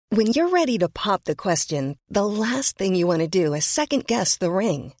When you're ready to pop the question, the last thing you want to do is second-guess the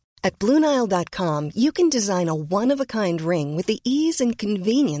ring. At BlueNile.com, you can design a one-of-a-kind ring with the ease and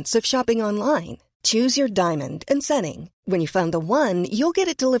convenience of shopping online. Choose your diamond and setting. When you find the one, you'll get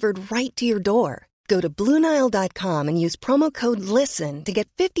it delivered right to your door. Go to BlueNile.com and use promo code LISTEN to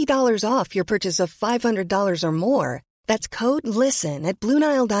get $50 off your purchase of $500 or more. That's code LISTEN at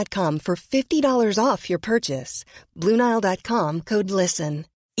BlueNile.com for $50 off your purchase. BlueNile.com, code LISTEN.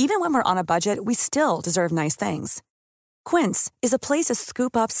 Even when we're on a budget, we still deserve nice things. Quince is a place to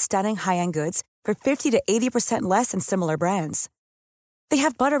scoop up stunning high-end goods for 50 to 80% less than similar brands. They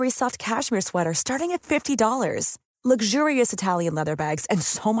have buttery soft cashmere sweaters starting at $50, luxurious Italian leather bags, and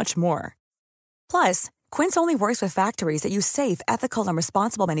so much more. Plus, Quince only works with factories that use safe, ethical, and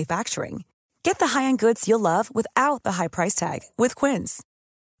responsible manufacturing. Get the high-end goods you'll love without the high price tag with Quince.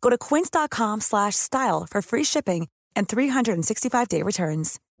 Go to quince.com/style for free shipping and 365-day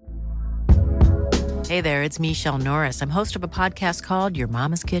returns. Hey there, it's Michelle Norris. I'm host of a podcast called Your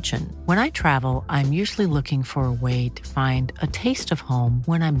Mama's Kitchen. When I travel, I'm usually looking for a way to find a taste of home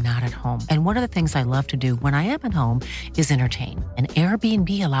when I'm not at home. And one of the things I love to do when I am at home is entertain. And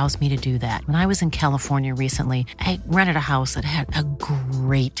Airbnb allows me to do that. When I was in California recently, I rented a house that had a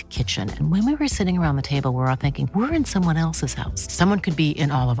great kitchen. And when we were sitting around the table, we're all thinking, we're in someone else's house. Someone could be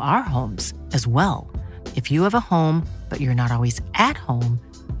in all of our homes as well. If you have a home, but you're not always at home,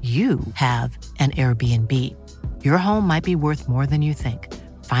 you have an Airbnb. Your home might be worth more than you think.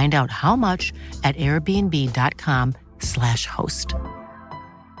 Find out how much at airbnb.com/host.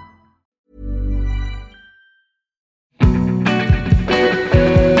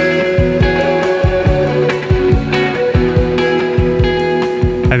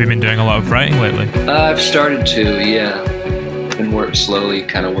 Have you been doing a lot of writing lately? I've started to, yeah. Been slowly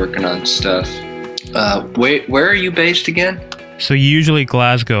kind of working on stuff. Where are you based again? So usually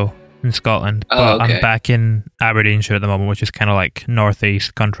Glasgow in Scotland, but okay. I'm back in Aberdeenshire at the moment, which is kind of like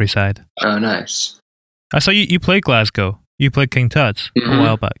northeast countryside. Oh, nice. I saw you played Glasgow. You played King Tut's a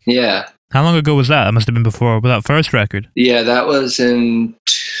while back. Yeah. How long ago was that? That must have been before with that first record. Yeah, that was in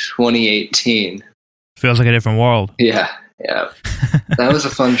 2018. Feels like a different world. Yeah. That was a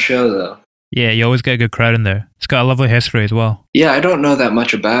fun show, though. Yeah, you always get a good crowd in there. It's got a lovely history as well. Yeah, I don't know that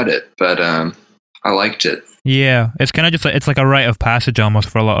much about it, but I liked it. Yeah, it's kind of just it's like a rite of passage almost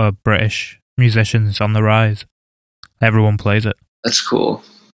for a lot of British musicians on the rise. Everyone plays it. That's cool.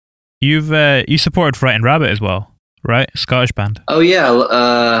 You supported Frightened Rabbit as well, right? Scottish band. Oh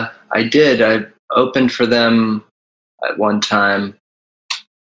yeah, I did. I opened for them at one time.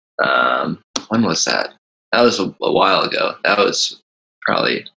 When was that? That was a while ago. That was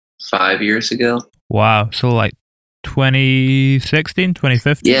probably 5 years ago. Wow, so like 2016,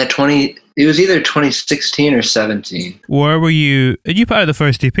 2015? Yeah, it was either 2016 or 17. Where were you? Did you put out the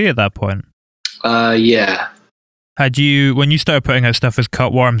first EP at that point? Yeah. When you started putting out stuff as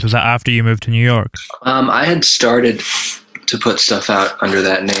Cutworms, was that after you moved to New York? I had started to put stuff out under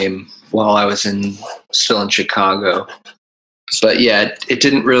that name while I was still in Chicago. But yeah, it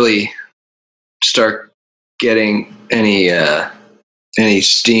didn't really start getting any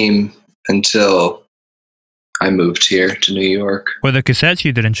steam until I moved here to New York. Were the cassettes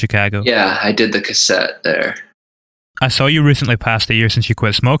you did in Chicago? Yeah, I did the cassette there. I saw you recently passed a year since you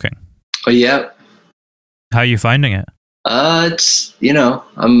quit smoking. Oh yeah. How are you finding it? It's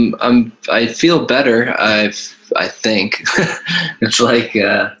I feel better. I think it's like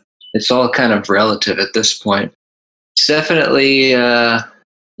it's all kind of relative at this point. It's definitely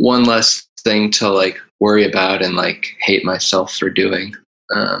one less thing to like worry about and like hate myself for doing.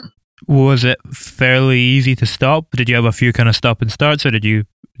 Was it fairly easy to stop? Did you have a few kind of stop and starts, or did you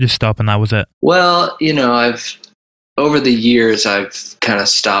just stop and that was it? Well, over the years, I've kind of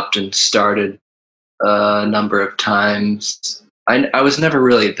stopped and started a number of times. I was never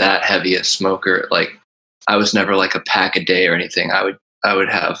really that heavy a smoker. Like, I was never like a pack a day or anything. I would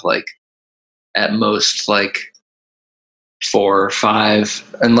have like at most like 4 or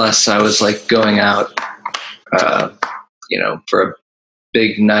 5, unless I was like going out, for a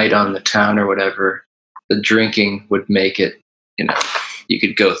big night on the town or whatever. The drinking would make it, you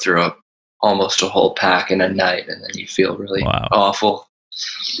could go through almost a whole pack in a night and then you feel really awful.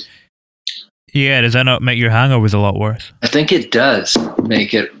 Yeah, does that not make your hangovers a lot worse? I think it does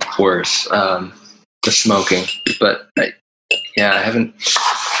make it worse, the smoking. But I haven't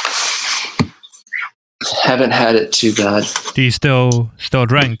had it too bad. Do you still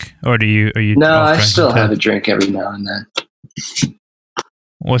drink, or are you? No, I still have a drink every now and then.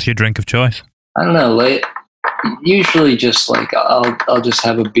 What's your drink of choice? I don't know. Usually, just like I'll just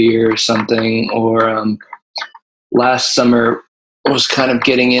have a beer or something. Or last summer was kind of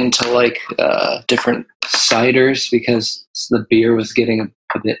getting into like different ciders because the beer was getting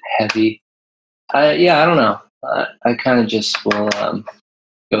a bit heavy. I don't know. I kind of just will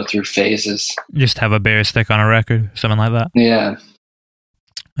go through phases. Just have a beer stick on a record, something like that. Yeah.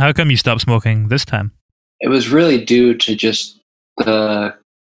 How come you stopped smoking this time? It was really due to just the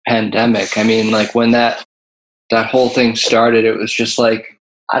pandemic. I mean, like when that whole thing started, it was just like,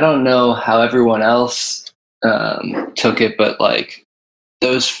 I don't know how everyone else took it, but like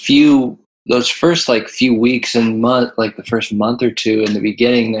those first like few weeks and month, like the first month or two in the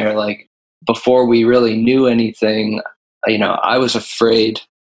beginning there, like before we really knew anything, I was afraid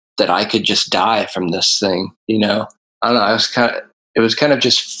that I could just die from this thing. I don't know. It was kind of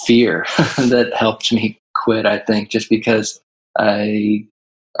just fear that helped me quit, I think, just because I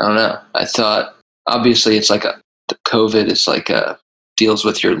don't know. I thought, obviously it's like the COVID is like deals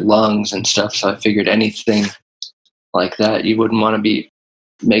with your lungs and stuff. So I figured anything like that, you wouldn't want to be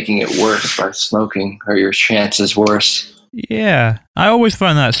making it worse by smoking, or your chances worse. Yeah, I always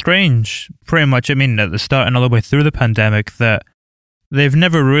found that strange. Pretty much, I mean, at the start and all the way through the pandemic, that they've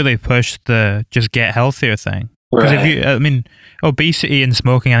never really pushed the just get healthier thing. Because Right. Obesity and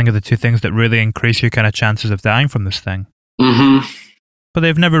smoking, I think, are the two things that really increase your kind of chances of dying from this thing. Mm-hmm. But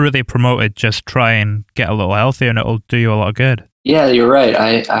they've never really promoted just try and get a little healthier and it'll do you a lot of good. Yeah, you're right.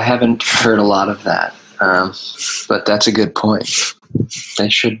 I haven't heard a lot of that, but that's a good point. They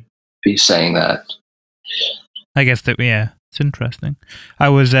should be saying that. I guess that, yeah, it's interesting. I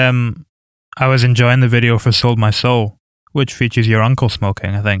was enjoying the video for Sold My Soul, which features your uncle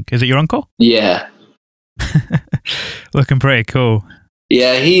smoking, I think. Is it your uncle? Yeah. Looking pretty cool.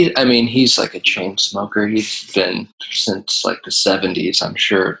 Yeah, he's like a chain smoker. He's been since like the 70s, I'm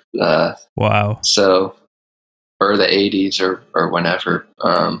sure. Wow. So, or the 80s or whenever.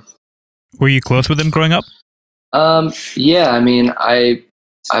 Were you close with him growing up? Yeah, I mean,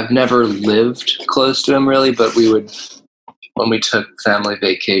 I've never lived close to him really, but when we took family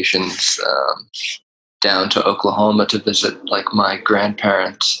vacations down to Oklahoma to visit like my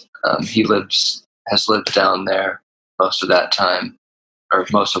grandparents, he has lived down there most of that time, or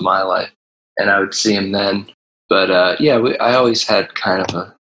most of my life, and I would see him then. But I always had kind of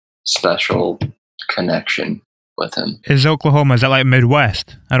a special connection with him. Is that like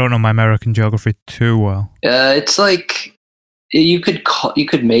Midwest? I don't know my American geography too well. It's like you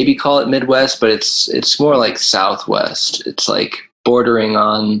could maybe call it Midwest, but it's more like Southwest. It's like bordering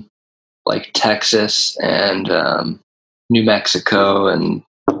on like Texas and New Mexico and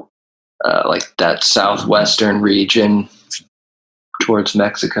like that southwestern region towards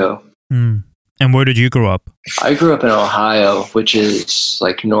Mexico. Mm. And where did you grow up? I grew up in Ohio, which is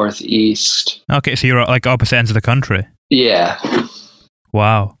like northeast. Okay, so you're like opposite ends of the country. Yeah.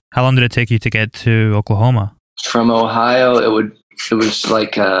 Wow. How long did it take you to get to Oklahoma? From Ohio, it was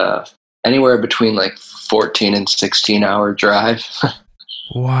like anywhere between like 14 and 16-hour drive.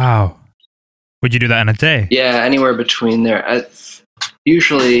 Wow. Would you do that in a day? Yeah, anywhere between there.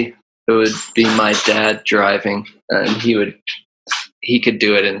 Usually it would be my dad driving, and he could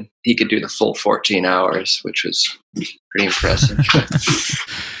do it, and he could do the full 14 hours, which was pretty impressive.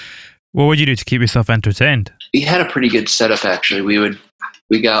 What would you do to keep yourself entertained? We had a pretty good setup, actually.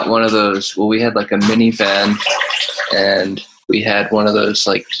 We got one of those, well, we had like a minivan, and we had one of those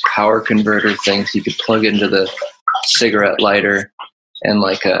like power converter things you could plug into the cigarette lighter, and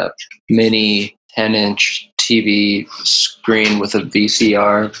like a mini 10-inch TV screen with a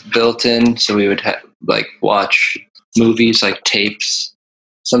VCR built in. So we would like watch movies, like tapes.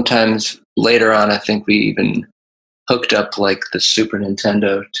 Sometimes later on, I think we even hooked up like the Super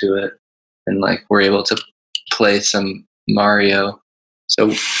Nintendo to it, and like we're able to play some Mario.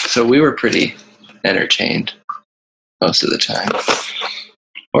 So we were pretty entertained most of the time,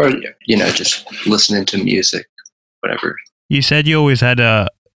 or just listening to music, whatever. You said you always had a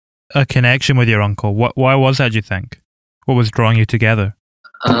connection with your uncle. Why was that, do you think? What was drawing you together?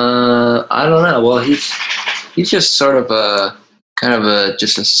 I don't know. Well, he's just sort of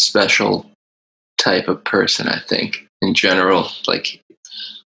just a special type of person, I think, in general. Like,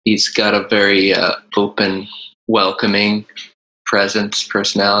 he's got a very open, welcoming presence,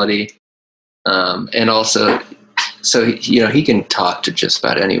 personality, and also, so he can talk to just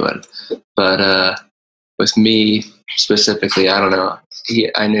about anyone. But with me specifically, I don't know.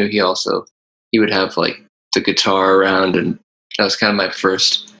 I knew he would have like the guitar around, and that was kind of my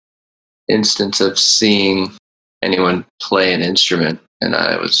first instance of seeing anyone play an instrument, and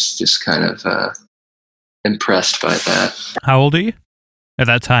I was just kind of impressed by that. How old are you at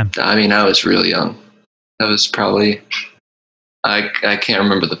that time? I mean, I was really young. That was probably, I can't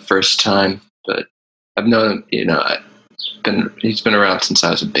remember the first time, but I've known him, he's been around since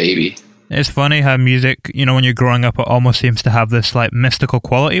I was a baby. It's funny how music, you know, when you're growing up, it almost seems to have this like mystical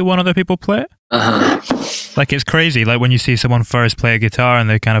quality when other people play it. Like it's crazy. Like when you see someone first play a guitar and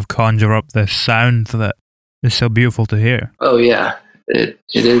they kind of conjure up this sound that is so beautiful to hear. Oh yeah, it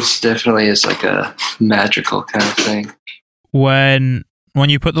is definitely is like a magical kind of thing. When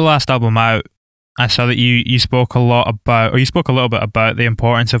you put the last album out, I saw that you spoke a little bit about the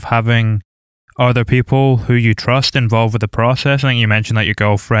importance of having other people who you trust involved with the process. I think you mentioned that your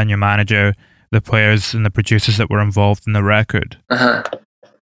girlfriend, your manager, the players and the producers that were involved in the record.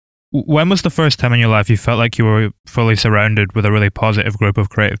 When was the first time in your life you felt like you were fully surrounded with a really positive group of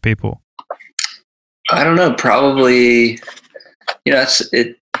creative people? I don't know, probably, you know,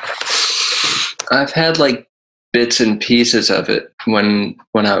 I've had like bits and pieces of it when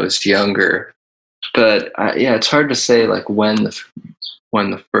I was younger, but it's hard to say like when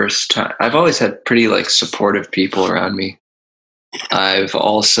the first time. I've always had pretty like supportive people around me. I've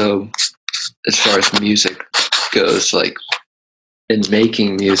also, as far as music goes, like in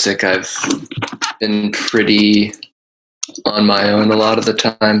making music, I've been pretty on my own a lot of the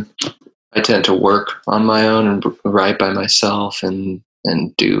time. I tend to work on my own and write by myself and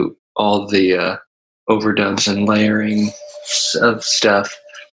do all the overdubs and layering of stuff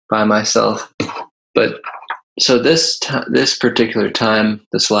by myself. But so this particular time,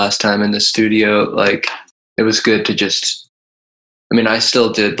 this last time in the studio, like it was good to just, I mean, I still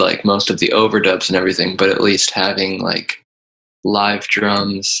did like most of the overdubs and everything, but at least having like live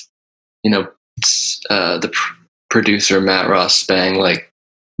drums, you know, the producer Matt Ross Spang, like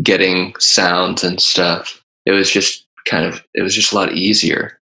getting sounds and stuff. It was just a lot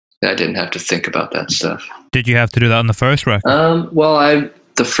easier. I didn't have to think about that stuff. Did you have to do that on the first record?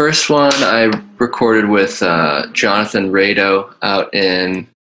 The first one I recorded with Jonathan Rado out in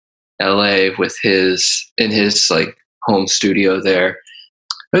LA in his like home studio there.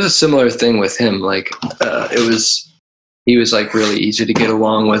 It was a similar thing with him. Like he was like really easy to get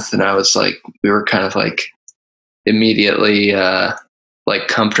along with, and I was like, we were kind of like immediately like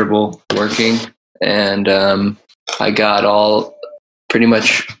comfortable working, and I got pretty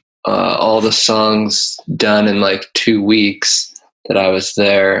much all the songs done in like 2 weeks that I was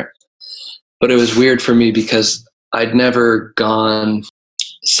there. But it was weird for me because I'd never gone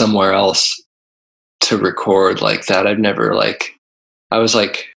somewhere else to record like that. I was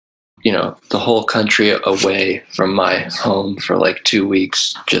like, you know, the whole country away from my home for like 2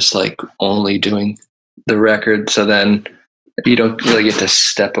 weeks, just like only doing the record. So then you don't really get to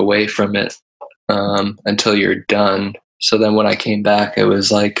step away from it until you're done. So then when I came back, it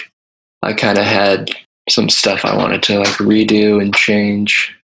was like I kind of had some stuff I wanted to like redo and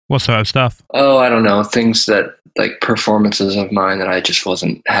change. What sort of stuff? Oh, I don't know. Things that like performances of mine that I just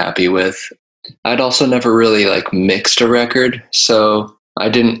wasn't happy with. I'd also never really like mixed a record, so I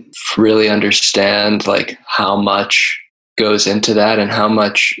didn't really understand like how much goes into that and how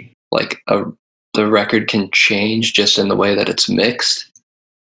much like the record can change just in the way that it's mixed.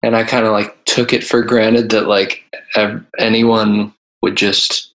 And I kind of like took it for granted that like anyone would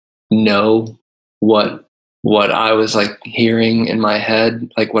just know what I was like hearing in my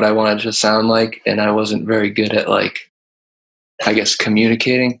head, like what I wanted to sound like. And I wasn't very good at like, I guess,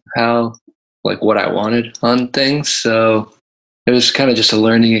 communicating how, like what I wanted on things. So it was kind of just a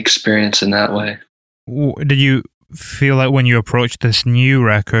learning experience in that way. Did you feel like when you approached this new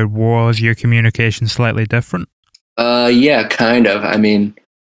record, was your communication slightly different? Yeah, kind of. I mean,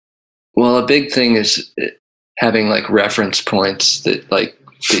 well, a big thing is having like reference points that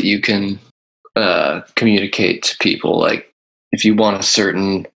you can communicate to people. Like if you want a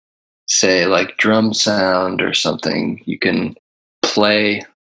certain, say, like drum sound or something, you can play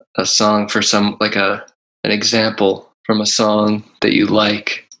a song for some, like an example from a song that you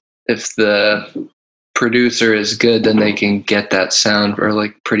like. If the producer is good, then they can get that sound or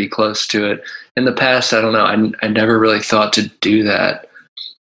like pretty close to it. In the past, I don't know, I never really thought to do that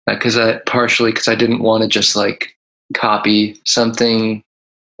partially because I didn't want to just like copy something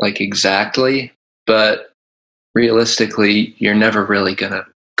like exactly, but realistically, you're never really going to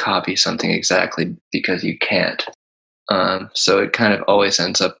copy something exactly because you can't. So it kind of always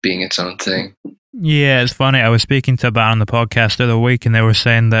ends up being its own thing. Yeah, it's funny. I was speaking to a band on the podcast the other week, and they were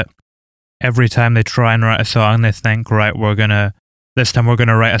saying that every time they try and write a song, they think, right, this time we're going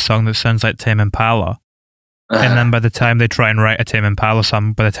to write a song that sounds like Tame Impala. And then by the time they try and write a Tame Impala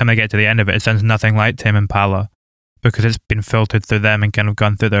song, by the time they get to the end of it, it sounds nothing like Tame Impala because it's been filtered through them and kind of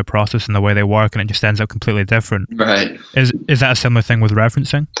gone through their process and the way they work, and it just ends up completely different. Right. Is that a similar thing with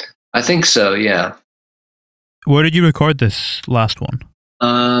referencing? I think so, yeah. Where did you record this last one?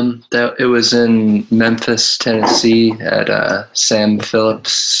 That it was in Memphis, Tennessee, at Sam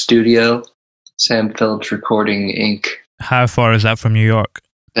Phillips Studio, Sam Phillips Recording Inc. How far is that from New York?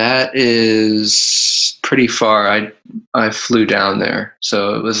 That is pretty far. I flew down there,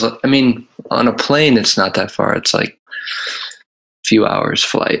 so it was. I mean, on a plane, it's not that far. It's like a few hours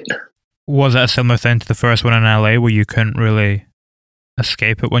flight. Was it a similar thing to the first one in LA, where you couldn't really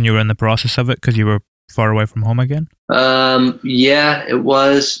escape it when you were in the process of it because you were far away from home again? Yeah, it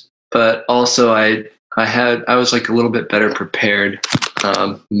was, but also I was like a little bit better prepared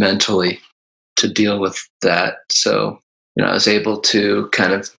mentally to deal with that. So, I was able to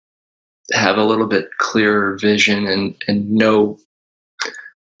kind of have a little bit clearer vision and know.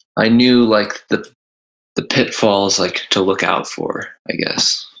 I knew like the pitfalls like to look out for, I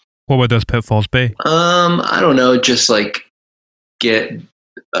guess. What would those pitfalls be? I don't know, just like getting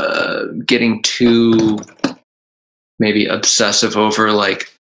too maybe obsessive over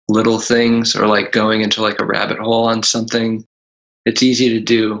like little things, or like going into like a rabbit hole on something. It's easy to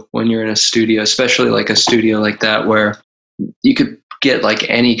do when you're in a studio, especially like a studio like that where you could get like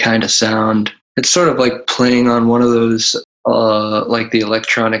any kind of sound. It's sort of like playing on one of those like the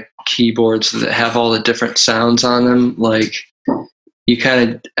electronic keyboards that have all the different sounds on them. Like you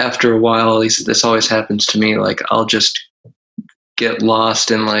kind of, after a while, at least this always happens to me, like I'll just get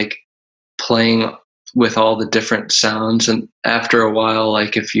lost in like playing with all the different sounds. And after a while,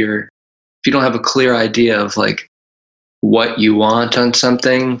 like if you don't have a clear idea of like what you want on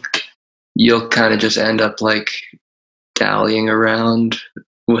something, you'll kind of just end up like dallying around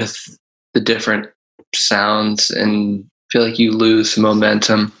with the different sounds and feel like you lose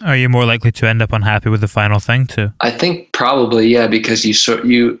momentum. Are you more likely to end up unhappy with the final thing too? I think probably, yeah, because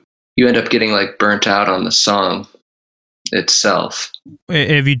you end up getting like burnt out on the song itself.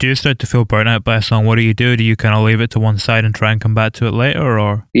 If you do start to feel burnt out by a song, what do you do? Do you kind of leave it to one side and try and come back to it later,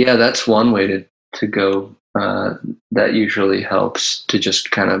 or? Yeah, that's one way to go. That usually helps, to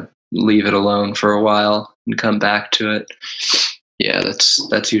just kind of leave it alone for a while and come back to it. Yeah,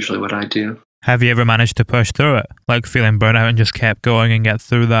 that's usually what I do. Have you ever managed to push through it, like feeling burnt out and just kept going and get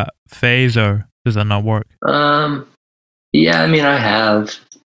through that phase, or does that not work? Yeah, I mean, I have.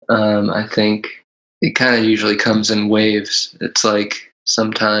 I think it kind of usually comes in waves. It's like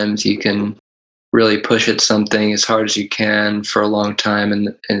sometimes you can really push at something as hard as you can for a long time,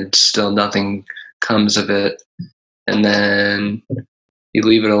 and it's still nothing comes of it. And then you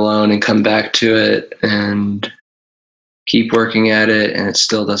leave it alone and come back to it and keep working at it, and it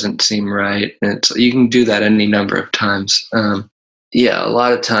still doesn't seem right. And you can do that any number of times. Yeah, a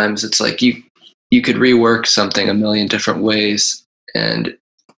lot of times it's like you could rework something a million different ways, and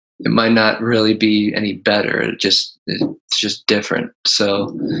it might not really be any better. It's just different.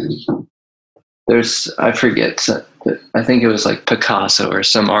 So I forget. I think it was like Picasso or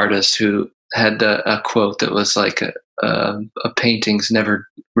some artist who had a quote that was like a painting's never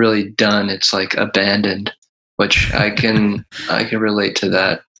really done. It's like abandoned, which I can relate to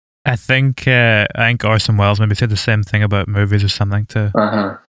that. I think Orson Welles maybe said the same thing about movies or something too.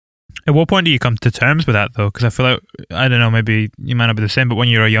 At what point do you come to terms with that though? Because I feel like, I don't know, maybe you might not be the same, but when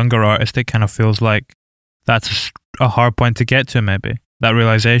you're a younger artist, it kind of feels like that's a hard point to get to, maybe, that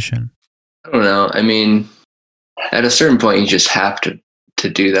realization. I don't know. I mean, at a certain point, you just have to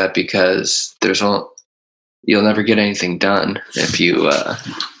do that, because you'll never get anything done if you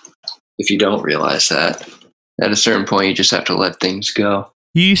don't realize that. At a certain point, you just have to let things go.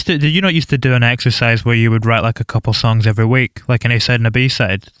 Did you not used to do an exercise where you would write like a couple songs every week, like an A-side and a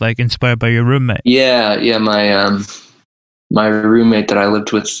B-side, like inspired by your roommate? Yeah. My roommate that I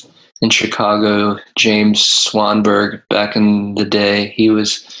lived with in Chicago, James Swanberg, back in the day, he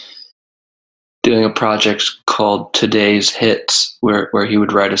was doing a project called Today's Hits, where he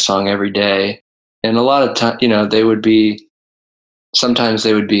would write a song every day. And a lot of time, sometimes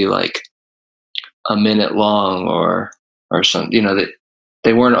they would be like a minute long or something,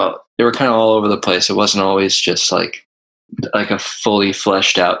 they were kind of all over the place. It wasn't always just like a fully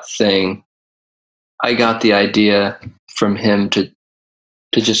fleshed out thing. I got the idea from him to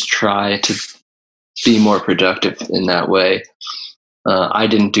just try to be more productive in that way. I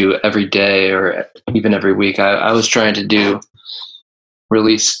didn't do every day or even every week. I was trying to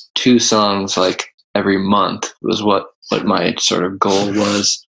release 2 songs like every month was what my sort of goal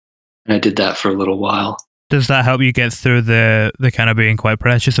was. And I did that for a little while. Does that help you get through the kind of being quite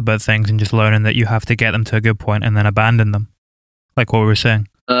precious about things and just learning that you have to get them to a good point and then abandon them? Like what we were saying.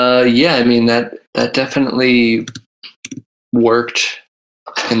 Yeah, I mean, that definitely worked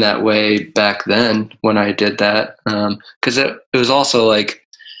in that way back then when I did that. 'Cause it was also like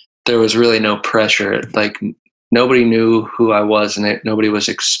there was really no pressure. Like nobody knew who I was, and nobody was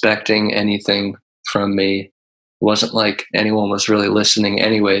expecting anything from me. It wasn't like anyone was really listening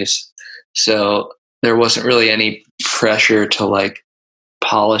anyways. So there wasn't really any pressure to like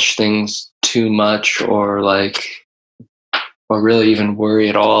polish things too much or really even worry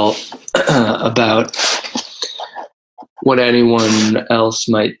at all about what anyone else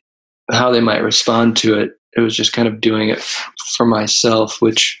how they might respond to it. It was just kind of doing it for myself,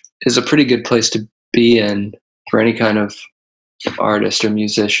 which is a pretty good place to be in for any kind of artist or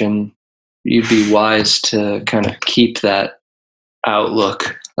musician. You'd be wise to kind of keep that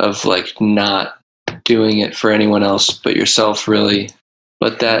outlook of like not doing it for anyone else but yourself, really.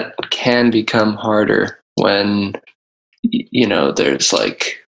 But that can become harder when, there's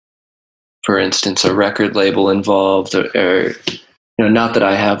like, for instance, a record label involved, or not that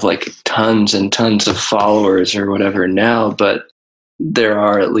I have like tons and tons of followers or whatever now, but there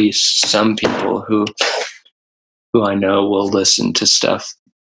are at least some people who I know will listen to stuff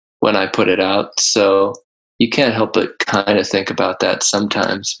when I put it out. So you can't help but kind of think about that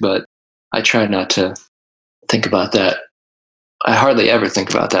sometimes, but I try not to think about that. I hardly ever think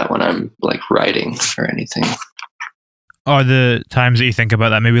about that when I'm like writing or anything. Are the times that you think about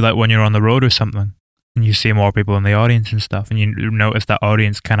that maybe like when you're on the road or something and you see more people in the audience and stuff and you notice that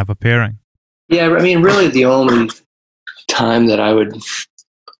audience kind of appearing? Yeah, I mean, really the only time that I would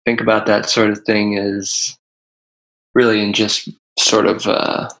think about that sort of thing is really in just sort of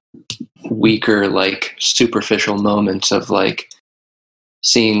weaker, like superficial moments of like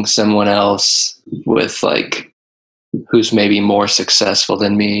seeing someone else with like who's maybe more successful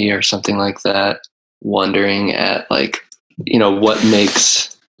than me or something like that, wondering at like, what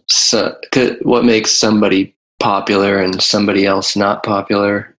makes somebody popular and somebody else not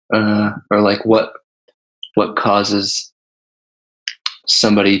popular, or like what causes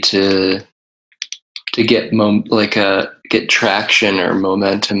somebody to get get traction or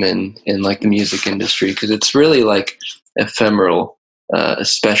momentum in like the music industry, because it's really like ephemeral,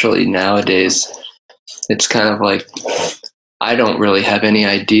 especially nowadays. It's kind of like I don't really have any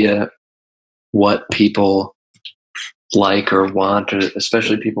idea what people like or want, or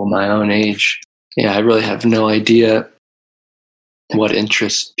especially people my own age. Yeah, I really have no idea what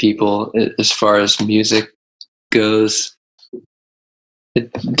interests people as far as music goes.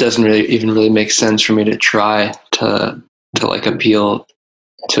 It doesn't really make sense for me to try to like appeal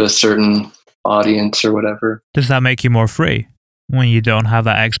to a certain audience or whatever. Does that make you more free when you don't have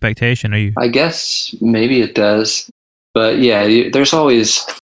that expectation? I guess maybe it does, but yeah, there's always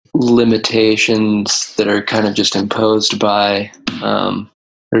limitations that are kind of just imposed by,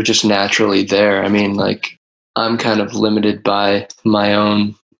 or just naturally there. I mean, like I'm kind of limited by my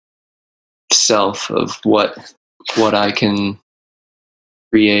own self of what I can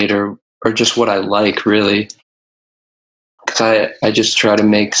create or just what I like, really. Because I just try to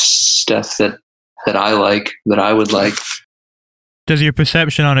make stuff that I like, that I would like. Does your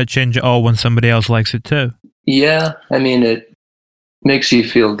perception on it change at all when somebody else likes it too? Yeah, I mean, it makes you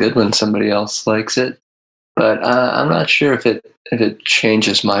feel good when somebody else likes it, but I'm not sure if it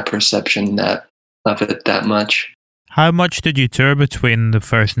changes my perception of it that much. How much did you tour between the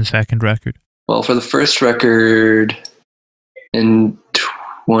first and second record? Well, for the first record in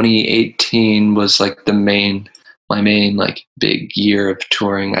 2018 was like my main like big year of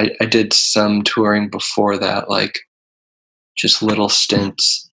touring. I did some touring before that, like just little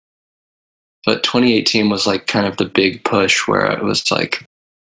stints. But 2018 was like kind of the big push where it was like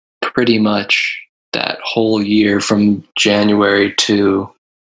pretty much that whole year from January to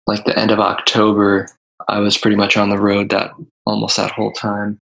like the end of October, I was pretty much on the road almost that whole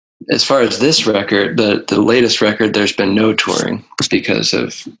time. As far as this record, the latest record, there's been no touring because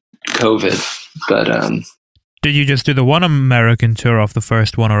of COVID. But did you just do the one American tour off the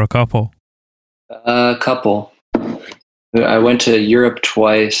first one, or a couple? A couple. I went to Europe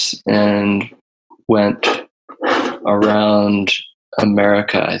twice and went around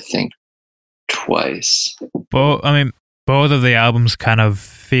America, I think, twice. Both of the albums kind of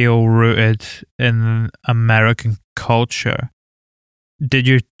feel rooted in American culture. Did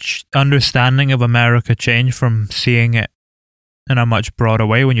your understanding of America change from seeing it in a much broader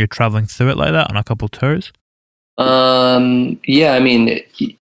way when you're traveling through it like that on a couple tours? Yeah, I mean,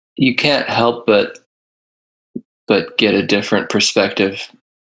 you can't help but get a different perspective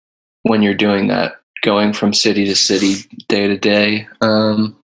when you're doing that, going from city to city, day to day.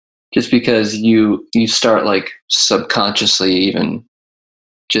 Just because you start like subconsciously even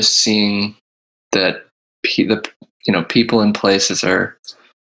just seeing that people and places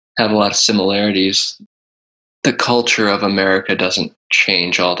have a lot of similarities. The culture of America doesn't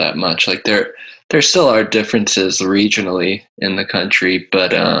change all that much. Like there there still are differences regionally in the country,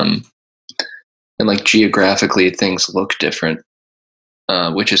 but and like geographically things look different,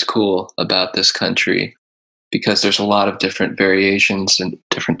 which is cool about this country because there's a lot of different variations and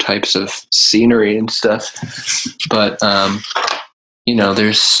different types of scenery and stuff. But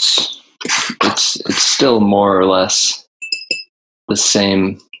it's still more or less the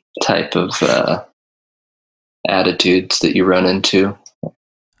same type of attitudes that you run into.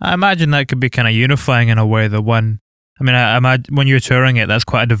 I imagine that could be kind of unifying in a way. I imagine when you're touring it, that's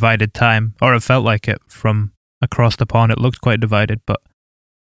quite a divided time, or it felt like it from across the pond. It looked quite divided, but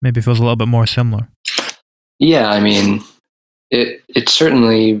maybe feels a little bit more similar. Yeah, I mean, it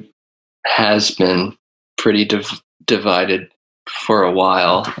certainly has been pretty divided for a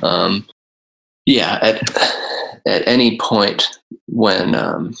while. At any point when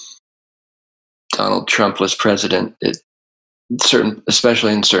Donald Trump was president,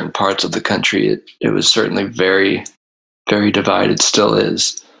 especially in certain parts of the country, it was certainly very, very divided. Still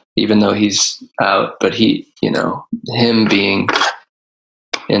is, even though he's out. But him being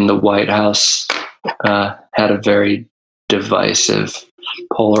in the White House had a very divisive,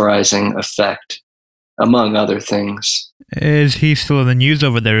 polarizing effect, among other things. Is he still in the news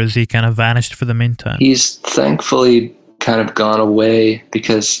over there? Is he kind of vanished for the meantime? He's thankfully kind of gone away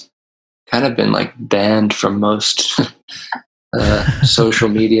because kind of been like banned from most social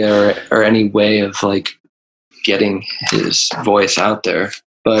media or any way of like getting his voice out there.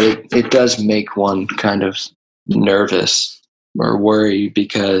 But it does make one kind of nervous or worry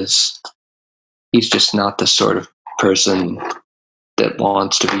because he's just not the sort of person that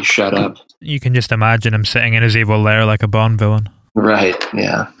wants to be shut up. You can just imagine him sitting in his evil lair like a Bond villain. Right,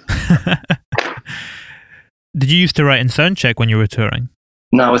 yeah. Did you used to write in Soundcheck when you were touring?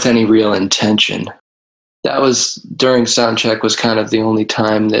 Not with any real intention. That was during Soundcheck was kind of the only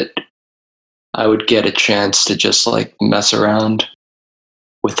time that I would get a chance to just like mess around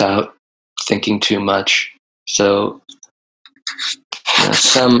without thinking too much. So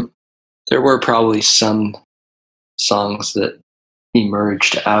there were probably some songs that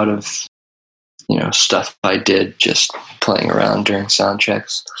emerged out of stuff I did just playing around during sound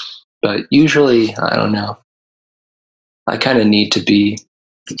checks. But usually, I don't know, I kind of need to be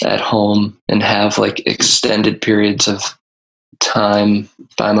at home and have like extended periods of time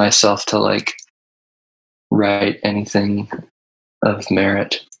by myself to like write anything of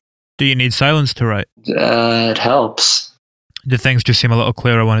merit. Do you need silence to write? It helps. Do things just seem a little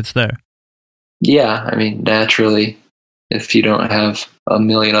clearer when it's there? Yeah, I mean, naturally, if you don't have a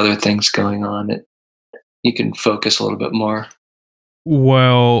million other things going on, you can focus a little bit more.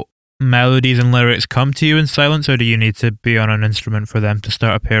 Well, melodies and lyrics come to you in silence, or do you need to be on an instrument for them to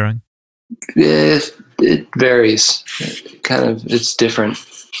start appearing? It varies. It's different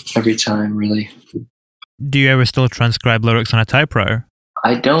every time, really. Do you ever still transcribe lyrics on a typewriter?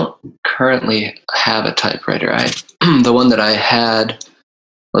 I don't currently have a typewriter. The one that I had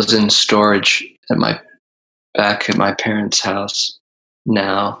was in storage back at my parents' house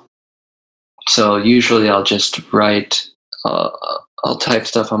now. So usually I'll just write, I'll type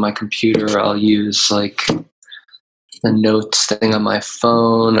stuff on my computer. I'll use like a notes thing on my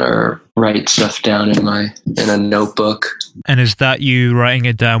phone or write stuff down in a notebook. And is that you writing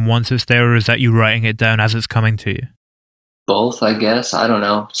it down once it's there, or is that you writing it down as it's coming to you? Both, I guess. I don't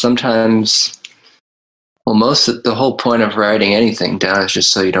know. Sometimes, the whole point of writing anything down is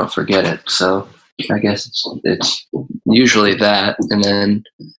just so you don't forget it. So I guess it's usually that, and then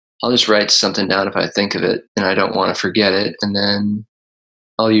I'll just write something down if I think of it and I don't want to forget it, and then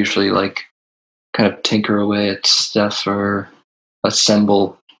I'll usually like kind of tinker away at stuff or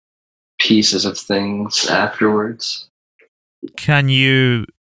assemble pieces of things afterwards. Can you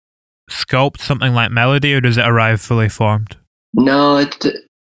sculpt something like melody, or does it arrive fully formed? No,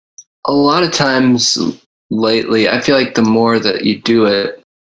 a lot of times lately, I feel like the more that you do it,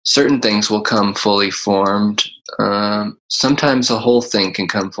 certain things will come fully formed. Sometimes the whole thing can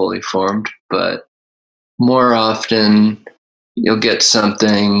come fully formed, but more often you'll get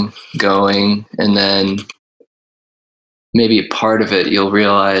something going, and then maybe a part of it you'll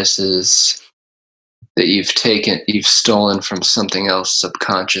realize is that you've stolen from something else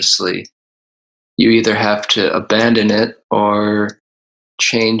subconsciously. You either have to abandon it or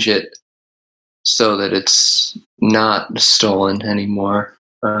change it so that it's not stolen anymore.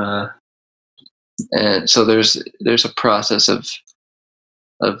 And so there's a process of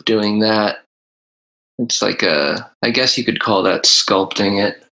doing that. It's like I guess you could call that sculpting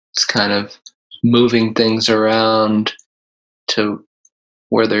it. It's kind of moving things around to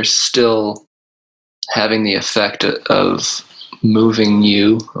where they're still having the effect of moving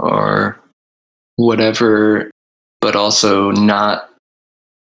you or whatever, but also not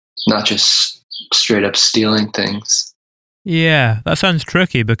just straight up stealing things. Yeah, that sounds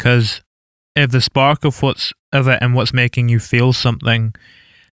tricky, because if the spark of what's making you feel something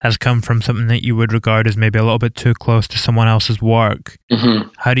has come from something that you would regard as maybe a little bit too close to someone else's work,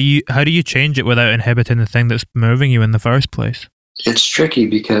 how do you change it without inhibiting the thing that's moving you in the first place? It's tricky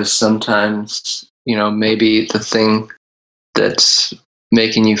because sometimes, maybe the thing that's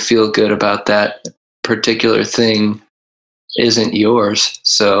making you feel good about that particular thing isn't yours,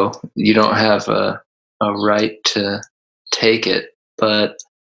 so you don't have a right to take it. But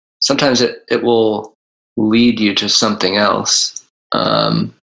sometimes it will lead you to something else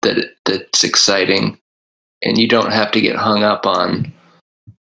that's exciting, and you don't have to get hung up on,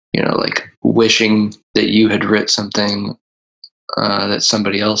 like wishing that you had written something that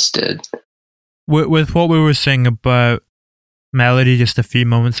somebody else did. With what we were saying about melody just a few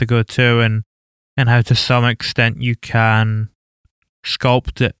moments ago too, and how to some extent you can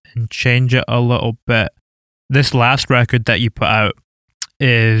sculpt it and change it a little bit. This last record that you put out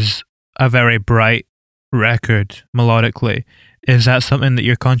is a very bright record melodically. Is that something that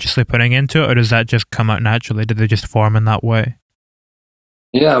you're consciously putting into it, or does that just come out naturally? Did they just form in that way?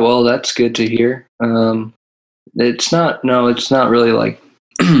 Yeah, well, that's good to hear. It's not really like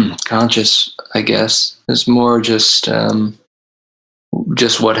conscious, I guess. It's more just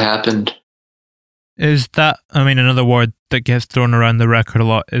what happened. Is that, another word that gets thrown around the record a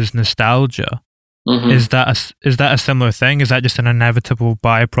lot is nostalgia. Mm-hmm. Is that a similar thing? Is that just an inevitable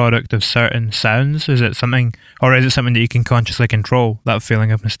byproduct of certain sounds? Is it something that you can consciously control, that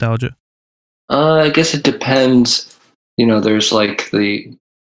feeling of nostalgia? I guess it depends. There's like the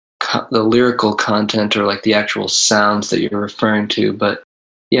lyrical content, or like the actual sounds that you're referring to. But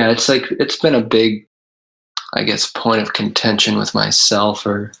yeah, it's been a big, I guess, point of contention with myself,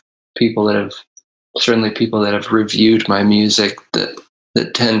 or people that have reviewed my music that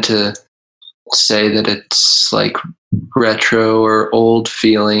tend to say that it's like retro or old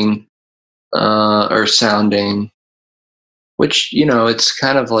feeling or sounding, which, it's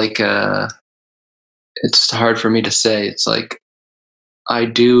kind of like it's hard for me to say. It's like I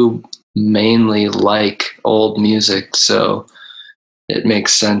do mainly like old music, so it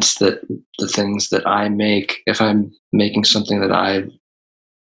makes sense that the things that I make, if I'm making something that I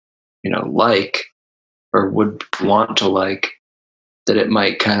like or would want to like, that it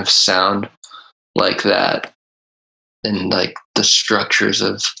might kind of sound like that. And like the structures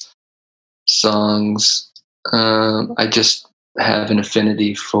of songs, I just have an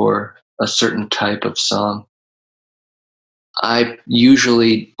affinity for a certain type of song. I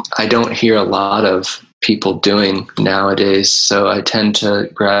don't hear a lot of people doing nowadays, so I tend to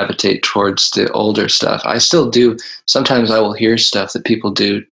gravitate towards the older stuff. I still do. Sometimes I will hear stuff that people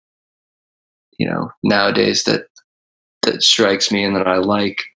do, nowadays that strikes me and that I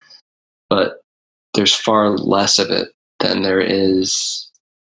like, but there's far less of it than there is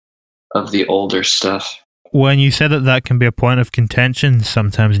of the older stuff. When you said that can be a point of contention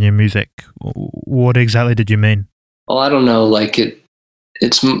sometimes in your music, what exactly did you mean? Well, I don't know, like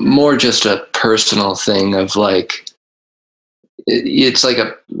it's more just a personal thing of like, it's like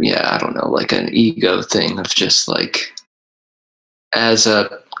I don't know, like an ego thing of just like, as a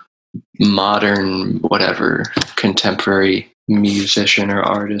modern, whatever, contemporary musician or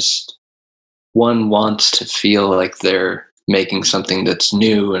artist, one wants to feel like they're making something that's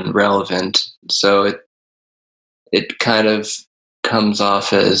new and relevant. So it kind of comes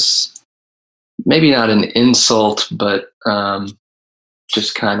off as maybe not an insult, but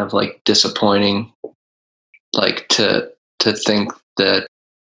just kind of like disappointing, like to think that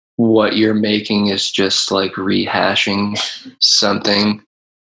what you're making is just like rehashing something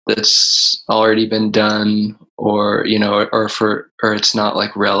that's already been done, or or it's not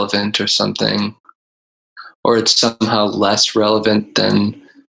like relevant or something, or it's somehow less relevant than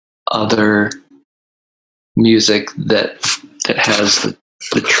other music that has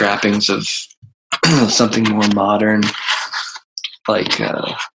the trappings of something more modern. Like,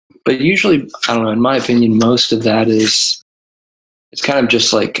 but usually, I don't know, in my opinion, most of that it's kind of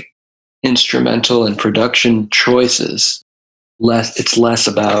just like instrumental and production choices. It's less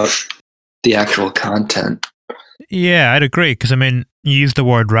about the actual content. Yeah, I'd agree, because you use the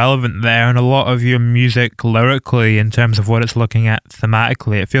word relevant there, and a lot of your music lyrically, in terms of what it's looking at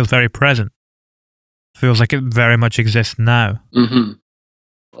thematically, it feels very present. Feels like it very much exists now. Mm-hmm.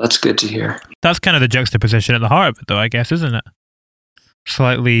 That's good to hear. That's kind of the juxtaposition at the heart of it, though, I guess, isn't it?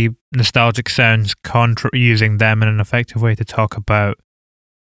 Slightly nostalgic sounds, using them in an effective way to talk about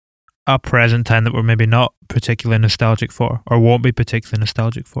a present time that we're maybe not particularly nostalgic for, or won't be particularly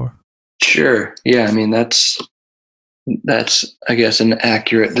nostalgic for. Sure. Yeah. I mean, that's I guess an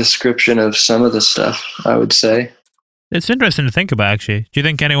accurate description of some of the stuff, I would say. It's interesting to think about, actually. Do you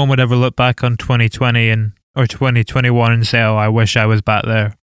think anyone would ever look back on 2020 or 2021 and say, "Oh, I wish I was back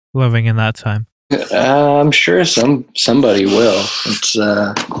there, living in that time"? I'm sure somebody will. It's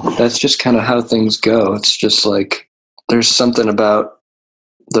that's just kind of how things go. It's just like there's something about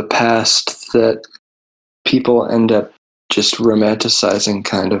the past that people end up just romanticizing,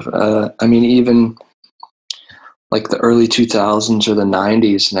 kind of. I mean, even like the early 2000s or the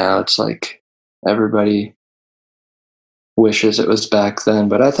 90s now, it's like everybody wishes it was back then.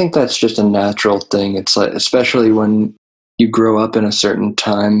 But I think that's just a natural thing. It's like, especially when you grow up in a certain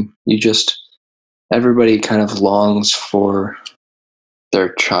time, everybody kind of longs for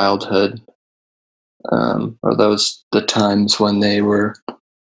their childhood, or the times when they were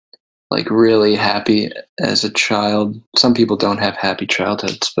like really happy as a child. Some people don't have happy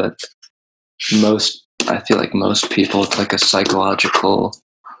childhoods, but I feel like most people, it's like there's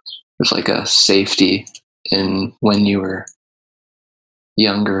like a safety in when you were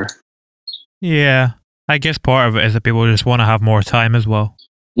younger. Yeah, I guess part of it is that people just want to have more time as well.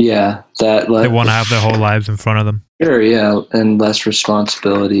 Yeah, they want to have their whole lives in front of them. Sure, yeah, and less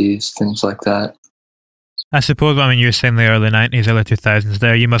responsibilities, things like that. I suppose, I mean, you're saying the early 90s, early 2000s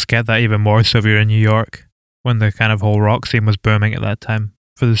there, you must get that even more so if you're in New York, when the kind of whole rock scene was booming at that time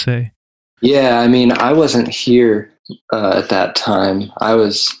for the city. Yeah, I mean, I wasn't here at that time. I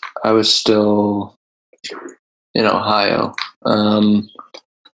was still in Ohio.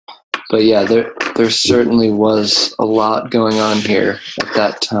 But yeah, there certainly was a lot going on here at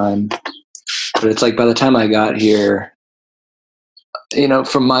that time. But it's like by the time I got here,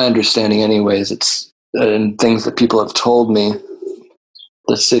 from my understanding anyways, and things that people have told me,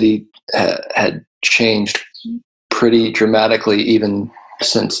 the city had changed pretty dramatically even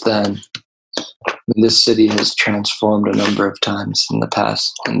since then. This city has transformed a number of times in the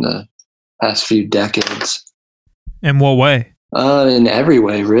past few decades. In what way? In every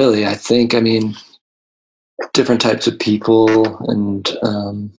way, really. I think, different types of people and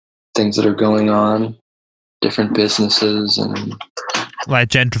things that are going on, different businesses and... Like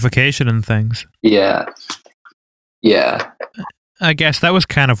gentrification and things. Yeah. Yeah. I guess that was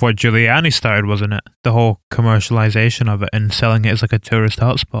kind of what Giuliani started, wasn't it? The whole commercialization of it and selling it as like a tourist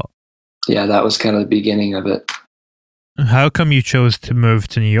hotspot. Yeah, that was kind of the beginning of it. How come you chose to move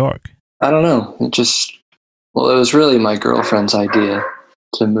to New York? I don't know. It was really my girlfriend's idea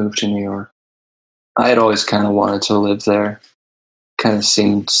to move to New York. I had always kind of wanted to live there. Kind of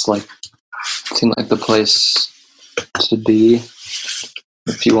seemed like the place to be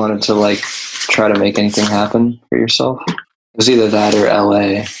if you wanted to like try to make anything happen for yourself. It was either that or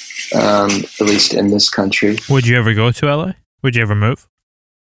LA, at least in this country. Would you ever go to LA? Would you ever move?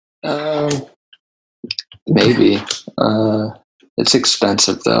 Maybe. It's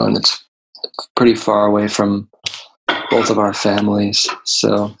expensive though, and it's pretty far away from both of our families,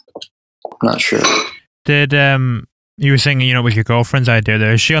 so I'm not sure. Did you were saying, with your girlfriend's idea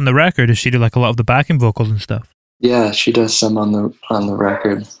there, is she on the record? Does she do like a lot of the backing vocals and stuff? Yeah, she does some on the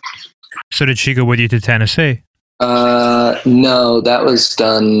record. So did she go with you to Tennessee? No, that was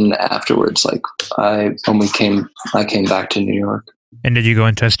done afterwards. Like I came back to New York. And did you go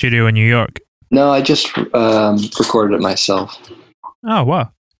into a studio in New York? No, I just recorded it myself. Oh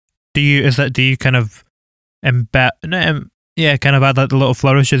wow! Do you kind of kind of add like the little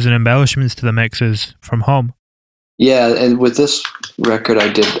flourishes and embellishments to the mixes from home? Yeah, and with this record,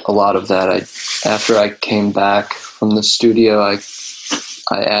 I did a lot of that. After I came back from the studio, I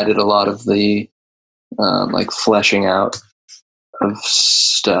added a lot of the like fleshing out of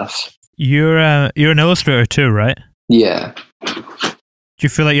stuff. You're an illustrator too, right? Yeah. Do you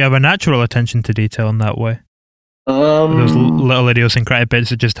feel like you have a natural attention to detail in that way? Those little idiosyncratic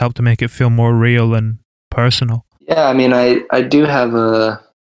bits that just help to make it feel more real and personal. Yeah, I do have I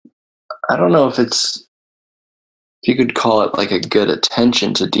don't know if you could call it like a good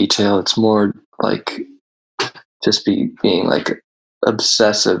attention to detail. It's more like just being like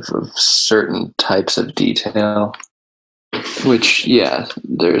obsessive of certain types of detail, which, yeah,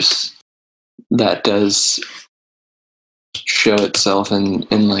 that does show itself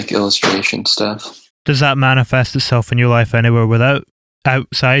in like illustration stuff. Does that manifest itself in your life anywhere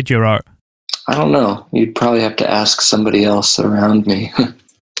outside your art? I don't know. You'd probably have to ask somebody else around me.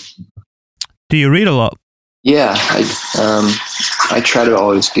 Do you read a lot? Yeah, I try to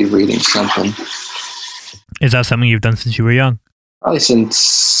always be reading something. Is that something you've done since you were young? Probably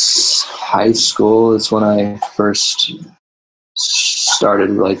since high school is when I first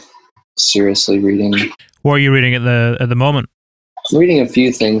started like seriously reading. What are you reading at the moment? reading a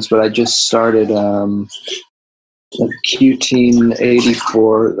few things, but I just started the Q-Teen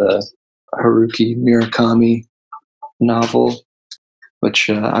 84, the Haruki Murakami novel, which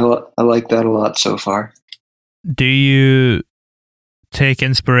I like that a lot so far. Do you take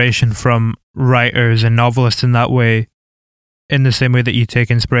inspiration from writers and novelists in that way, in the same way that you take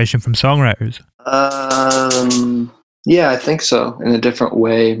inspiration from songwriters? Yeah, I think so. In a different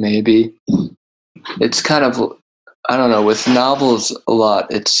way, maybe. It's kind of, I don't know, with novels a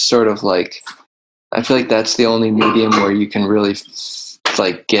lot, it's sort of like, I feel like that's the only medium where you can really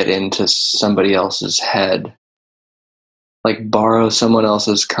like get into somebody else's head, like borrow someone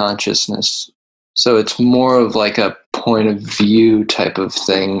else's consciousness. So it's more of like a point of view type of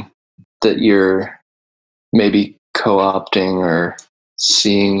thing that you're maybe co-opting or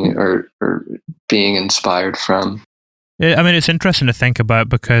seeing or being inspired from. I mean, it's interesting to think about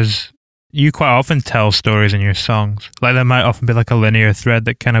because you quite often tell stories in your songs. Like there might often be like a linear thread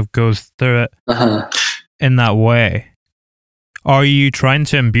that kind of goes through it in that way. Are you trying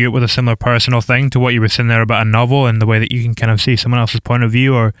to imbue it with a similar personal thing to what you were saying there about a novel and the way that you can kind of see someone else's point of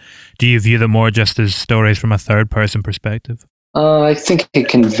view, or do you view them more just as stories from a third person perspective? I think it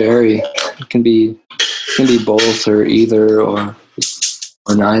can vary. It can be both or either or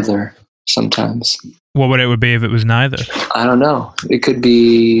neither sometimes. What would it be if it was neither? I don't know. It could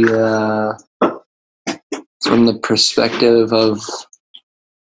be from the perspective of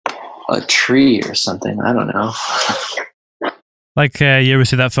a tree or something. I don't know. Like, you ever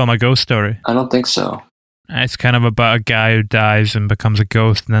see that film, A Ghost Story? I don't think so. It's kind of about a guy who dies and becomes a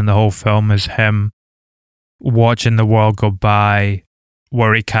ghost, and then the whole film is him watching the world go by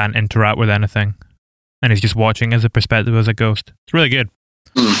where he can't interact with anything. And he's just watching as a perspective as a ghost. It's really good.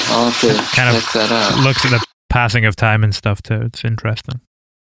 I'll have to check that out. Looks at the passing of time and stuff too. It's interesting.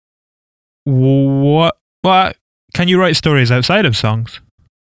 What can you write stories outside of songs?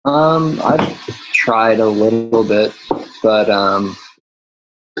 I've tried a little bit, but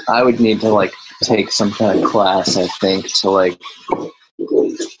I would need to like take some kind of class, I think, to like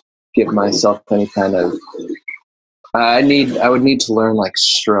give myself any kind of. I would need to learn like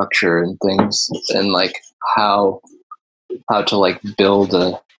structure and things, and like how to like build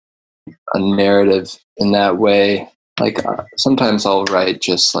a narrative in that way. Like sometimes I'll write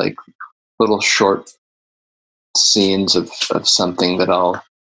just like little short scenes of something that I'll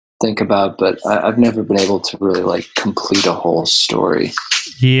think about, but I've never been able to really like complete a whole story.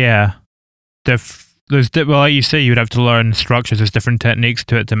 Yeah. Like you say, you'd have to learn structures. There's different techniques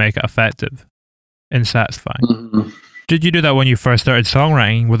to it to make it effective and satisfying. Mm-hmm. Did you do that when you first started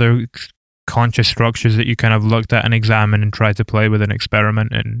songwriting? Were there conscious structures that you kind of looked at and examined and tried to play with and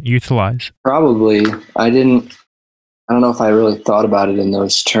experiment and utilize? Probably. I don't know if I really thought about it in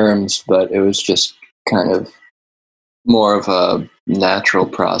those terms, but it was just kind of more of a natural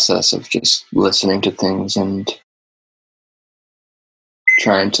process of just listening to things and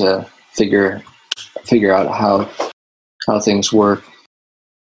trying to figure out how things work.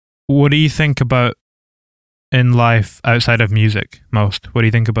 What do you think about in life outside of music most? What do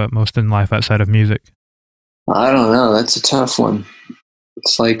you think about most in life outside of music? I don't know. That's a tough one.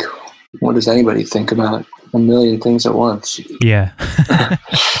 It's like, what does anybody think about? A million things at once. Yeah.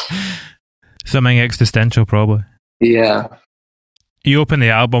 Something existential, probably. Yeah. You open the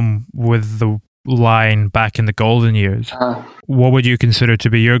album with the line "back in the golden years." What would you consider to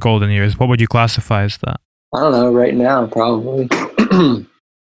be your golden years? What would you classify as that? I don't know. Right now, probably.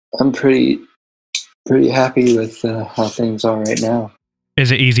 I'm pretty happy with how things are right now.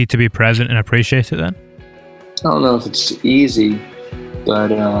 Is it easy to be present and appreciate it then? I don't know if it's easy,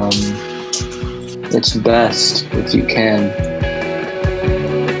 but it's best if you can.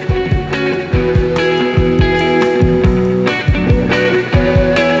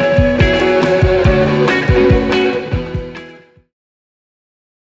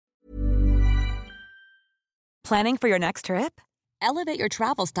 Planning for your next trip? Elevate your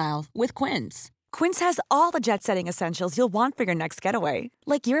travel style with Quince. Quince has all the jet-setting essentials you'll want for your next getaway,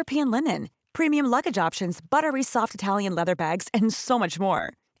 like European linen, premium luggage options, buttery soft Italian leather bags, and so much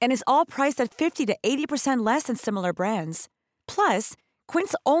more. And is all priced at 50 to 80% less than similar brands. Plus,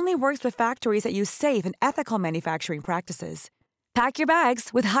 Quince only works with factories that use safe and ethical manufacturing practices. Pack your bags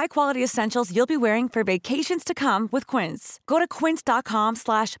with high-quality essentials you'll be wearing for vacations to come with Quince. Go to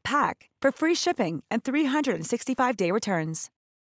quince.com/pack for free shipping and 365-day returns.